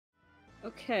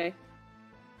Okay.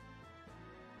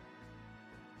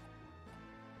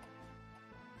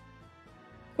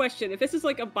 Question, if this is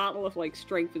like a battle of like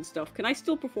strength and stuff, can I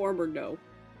still perform or no?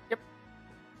 Yep.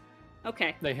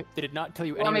 Okay. They did not tell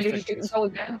you Want any me to just restrictions. go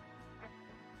again?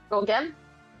 Go again?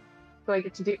 Do I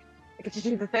get to do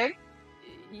the thing?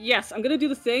 Yes, I'm gonna do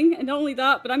the thing, and not only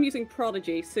that, but I'm using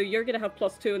Prodigy, so you're gonna have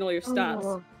 +2 in all your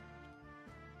stats.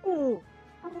 Oh.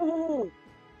 Oh.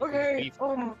 Okay.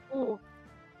 Oh.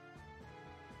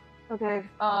 Okay.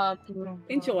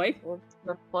 Enjoy.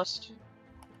 The +2.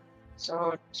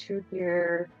 So 2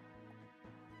 here.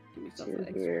 Give myself 2 an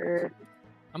extra. here.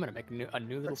 I'm gonna make a new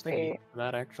little Let's thingy see. for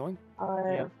that actually.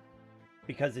 Yeah.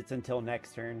 Because it's until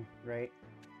next turn, right?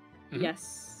 Mhm.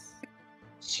 Yes.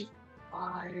 2,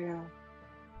 5,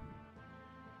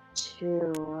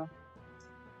 2.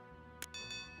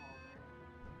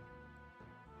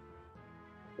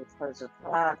 Because of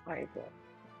that, I get.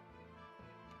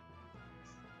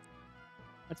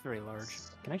 That's very large.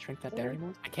 Can I shrink that down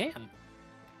anymore? I can.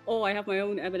 Oh, I have my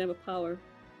own Eminem of power.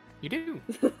 You do.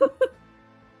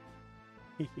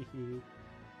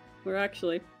 We're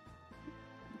actually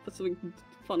put something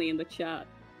funny in the chat.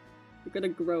 We're gonna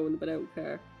groan, but I don't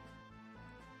care.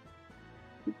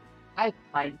 I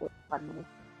find it funny.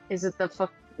 Is it the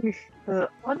fucking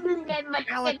unlimited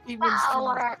Galaxy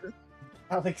power?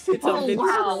 Alex, It's a Oh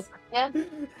wow! minstrel. Yeah.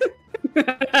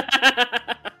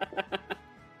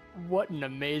 What an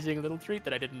amazing little treat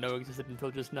that I didn't know existed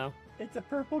until just now. It's a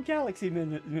purple galaxy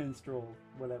minstrel,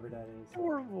 whatever that is.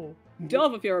 Horrible.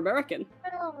 Dove if you're American.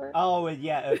 Oh,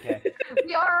 yeah, okay.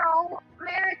 We are all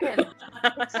American,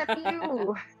 except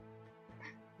you.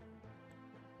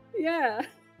 Yeah.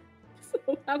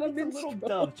 So I'm a It's a minstrel. little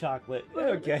dove chocolate.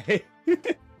 Okay.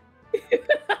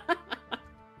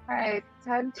 Alright,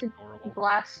 time to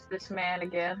blast this man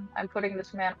again. I'm putting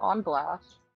this man on blast.